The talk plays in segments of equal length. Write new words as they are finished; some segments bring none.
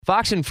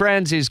Fox and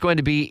Friends is going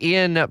to be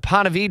in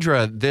Ponte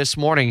Vedra this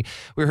morning.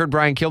 We heard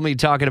Brian Kilmeade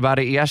talking about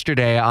it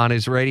yesterday on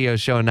his radio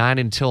show, 9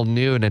 until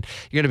noon. And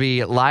you're going to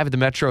be live at the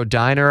Metro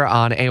Diner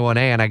on A1A.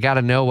 And I got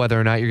to know whether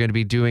or not you're going to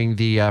be doing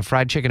the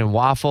fried chicken and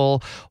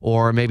waffle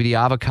or maybe the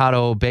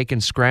avocado bacon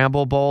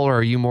scramble bowl. Or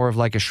are you more of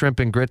like a shrimp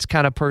and grits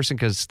kind of person?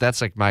 Because that's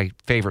like my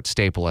favorite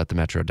staple at the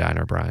Metro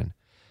Diner, Brian.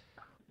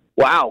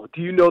 Wow.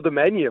 Do you know the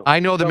menu?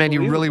 I know the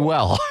menu really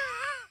well.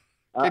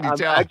 I'm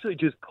actually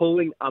just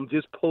pulling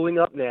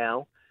up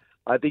now.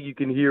 I think you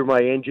can hear my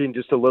engine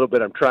just a little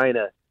bit. I'm trying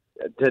to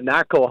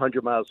not go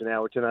 100 miles an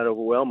hour to not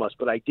overwhelm us,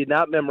 but I did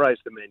not memorize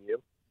the menu.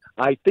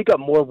 I think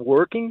I'm more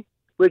working.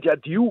 Rich,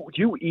 do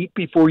you eat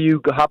before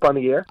you hop on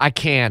the air? I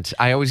can't.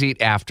 I always eat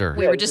after.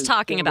 We were just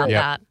talking about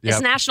that. Yep.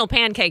 It's National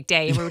Pancake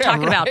Day. We were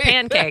talking about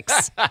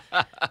pancakes.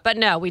 But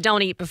no, we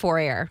don't eat before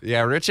air.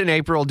 Yeah, Rich and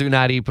April do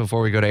not eat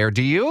before we go to air.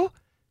 Do you?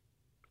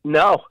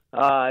 No.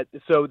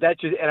 So that's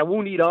just, and I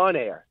won't eat on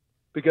air.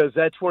 Because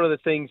that's one of the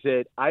things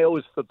that I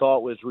always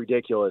thought was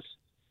ridiculous.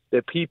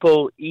 That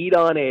people eat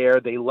on air,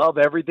 they love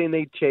everything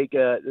they take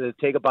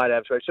a bite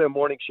of, especially on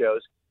morning shows,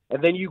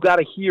 and then you got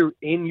to hear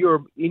in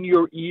your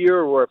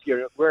ear, or if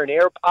you're wearing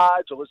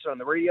AirPods or listening on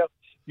the radio,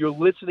 you're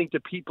listening to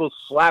people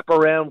slap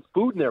around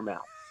food in their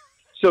mouth.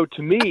 So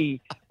to me,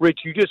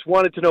 Rich, you just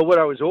wanted to know what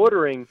I was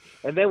ordering,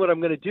 and then what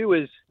I'm going to do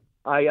is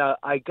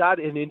I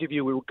got an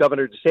interview with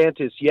Governor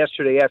DeSantis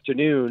yesterday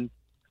afternoon.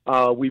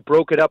 We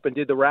broke it up and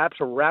did the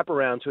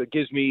wraparound, so it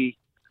gives me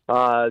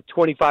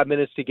 25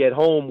 minutes to get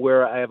home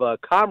where I have a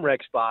Comrex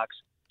box,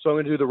 so I'm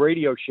going to do the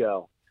radio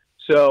show.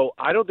 So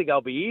I don't think I'll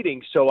be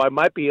eating, so I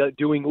might be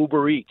doing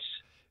Uber Eats.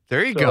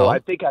 There you go. I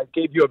think I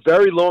gave you a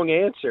very long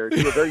answer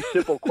to a very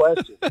simple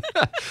question.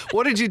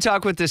 What did you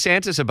talk with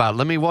DeSantis about?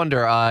 Let me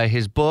wonder.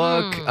 His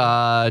book,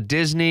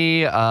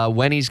 Disney,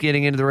 when he's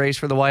getting into the race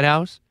for the White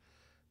House?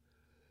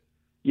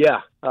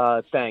 Yeah,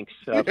 thanks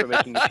for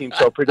making it seem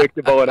so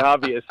predictable and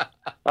obvious.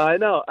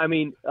 No, I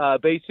mean,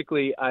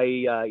 basically,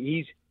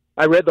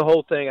 I read the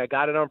whole thing. I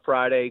got it on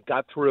Friday,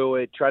 got through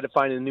it, tried to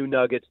find the new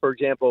nuggets. For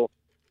example,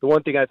 the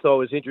one thing I thought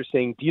was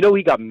interesting, do you know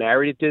he got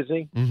married at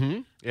Disney? Mm-hmm.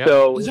 Yep.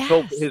 So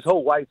his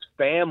whole wife's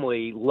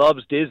family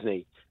loves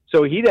Disney.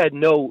 So he had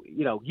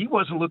he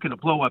wasn't looking to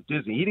blow up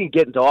Disney. He didn't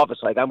get into office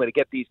like, I'm going to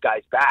get these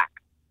guys back.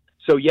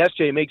 So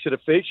yesterday it makes it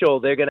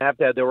official. They're going to have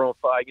their own,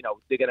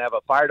 they're going to have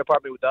a fire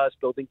department with us,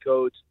 building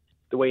codes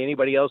the way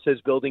anybody else has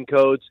building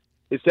codes.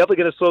 It's definitely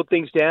going to slow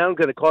things down,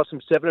 going to cost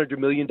him $700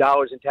 million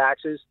in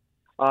taxes.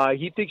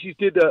 He thinks he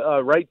did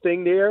the right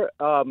thing there.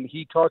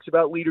 He talks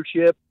about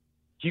leadership.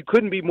 He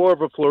couldn't be more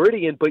of a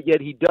Floridian, but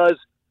yet he does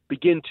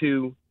begin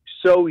to,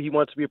 so he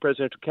wants to be a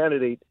presidential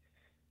candidate,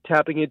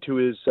 tapping into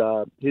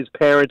his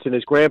parents and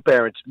his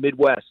grandparents,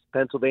 Midwest,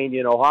 Pennsylvania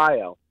and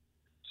Ohio.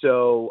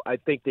 So I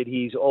think that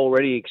he's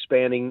already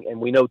expanding,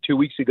 and we know 2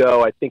 weeks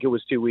ago, I think it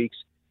was 2 weeks,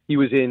 he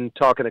was in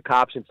talking to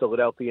cops in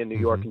Philadelphia, New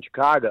York, and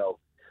Chicago.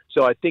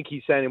 So I think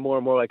he's sounding more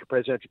and more like a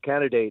presidential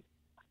candidate.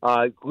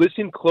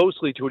 Listen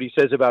closely to what he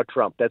says about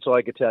Trump. That's all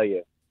I can tell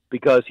you,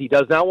 because he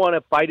does not want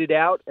to fight it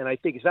out, and I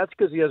think it's not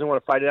because he doesn't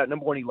want to fight it out.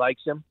 Number one, he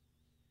likes him.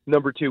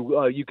 Number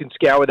two, you can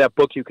scour that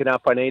book. You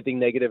cannot find anything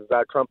negative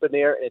about Trump in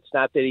there. It's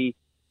not that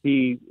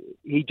he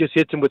just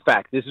hits him with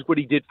facts. This is what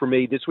he did for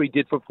me. This is what he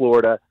did for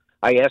Florida.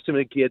 I asked him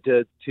to get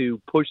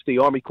to push the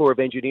Army Corps of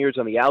Engineers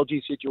on the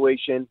algae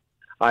situation.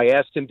 I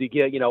asked him to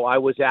get, he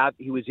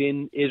was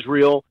in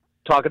Israel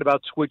talking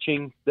about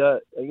switching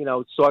the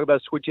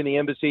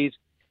embassies.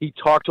 He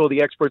talked to all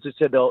the experts that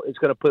said it's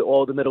going to put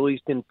all the Middle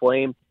East in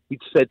flame. He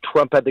said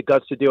Trump had the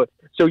guts to do it.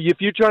 So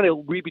if you're trying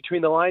to read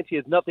between the lines, he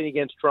has nothing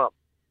against Trump,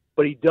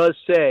 but he does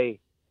say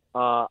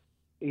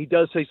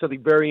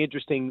something very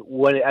interesting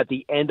at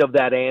the end of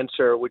that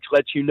answer, which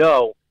lets you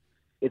know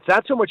it's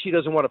not so much he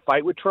doesn't want to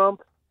fight with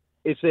Trump.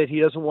 It's that he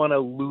doesn't want to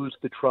lose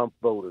the Trump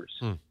voters.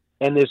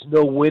 And there's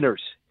no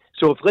winners.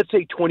 So if, let's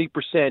say,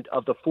 20%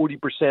 of the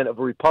 40% of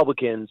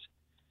Republicans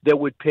that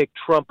would pick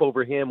Trump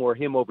over him or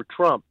him over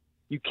Trump,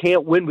 you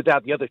can't win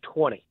without the other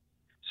 20.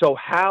 So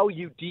how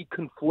you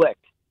deconflict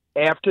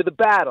after the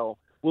battle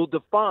will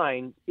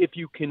define if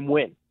you can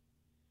win.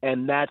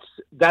 And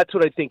that's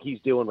what I think he's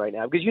doing right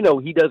now. Because,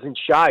 he doesn't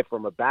shy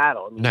from a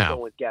battle. I mean, he's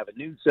going with Gavin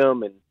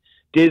Newsom and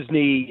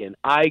Disney and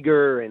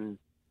Iger and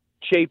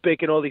Chapek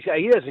and all these guys.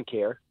 He doesn't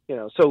care.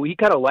 So he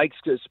kind of likes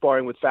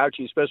sparring with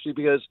Fauci, especially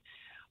because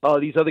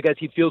these other guys,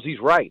 he feels he's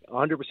right,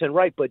 100%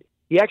 right, but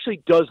he actually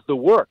does the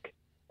work.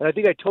 And I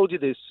think I told you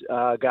this,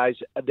 guys,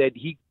 that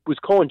he was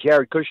calling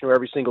Jared Kushner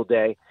every single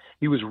day.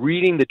 He was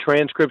reading the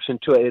transcripts and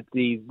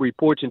the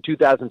reports in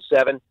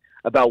 2007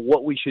 about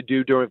what we should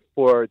do to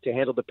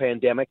handle the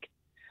pandemic.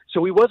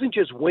 So he wasn't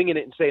just winging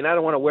it and saying, I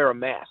don't want to wear a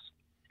mask.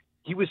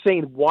 He was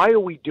saying, why are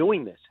we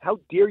doing this?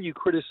 How dare you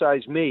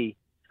criticize me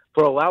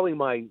for allowing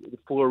my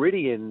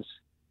Floridians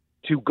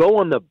to go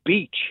on the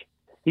beach?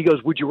 He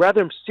goes, would you rather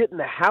them sit in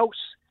the house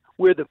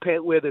where the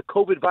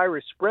COVID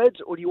virus spreads,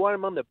 or do you want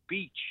them on the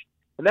beach?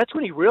 And that's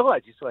when he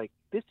realized, he's like,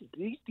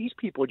 these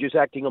people are just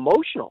acting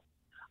emotional.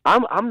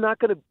 I'm not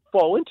going to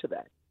fall into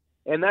that.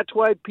 And that's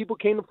why people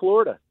came to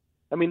Florida.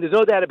 I mean, there's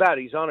no doubt about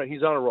it. He's on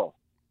a roll.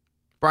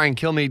 Brian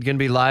Kilmeade going to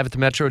be live at the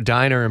Metro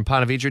Diner in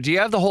Ponte Vedra. Do you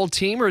have the whole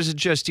team, or is it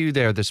just you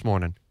there this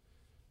morning?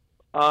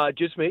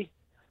 Just me.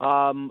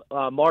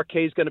 Mark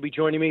Kay is going to be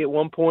joining me at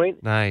one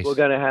point. Nice. We're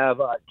going to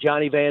have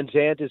Johnny Van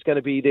Zant is going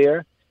to be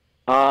there.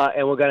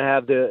 And we're going to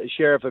have the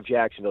sheriff of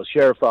Jacksonville,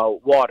 Sheriff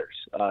Waters.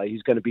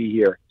 He's going to be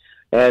here.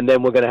 And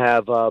then we're going to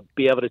have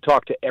be able to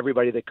talk to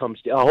everybody that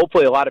comes down.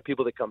 Hopefully a lot of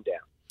people that come down.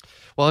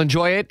 Well,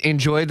 enjoy it.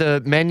 Enjoy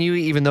the menu,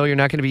 even though you're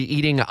not going to be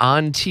eating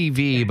on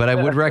TV. But I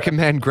would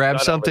recommend grab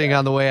something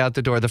on the way out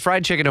the door. The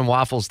fried chicken and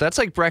waffles, that's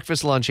like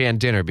breakfast, lunch, and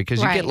dinner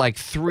because you get like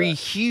 3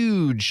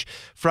 huge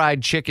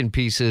fried chicken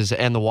pieces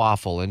and the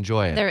waffle.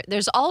 Enjoy it.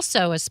 There's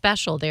also a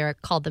special there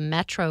called the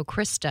Metro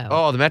Cristo.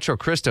 Oh, the Metro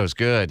Cristo's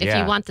good. If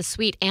you want the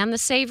sweet and the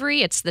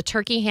savory, it's the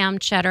turkey ham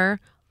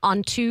cheddar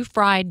on 2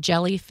 fried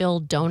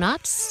jelly-filled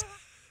donuts.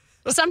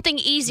 Something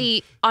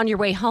easy on your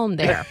way home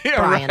there,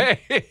 Brian.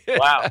 Right.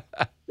 Wow.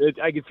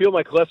 I can feel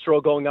my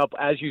cholesterol going up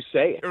as you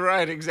say it.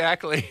 Right,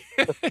 exactly.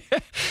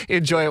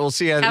 Enjoy it. We'll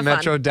see you at the Have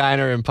Metro fun.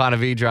 Diner in Ponte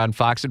Vedra on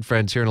Fox and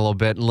Friends here in a little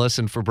bit. And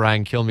listen for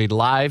Brian Kilmeade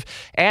live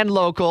and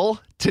local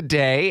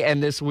today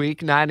and this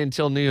week, 9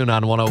 until noon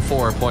on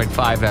 104.5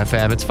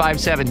 FM. It's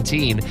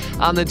 5:17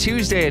 on the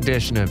Tuesday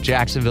edition of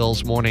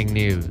Jacksonville's Morning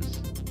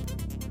News.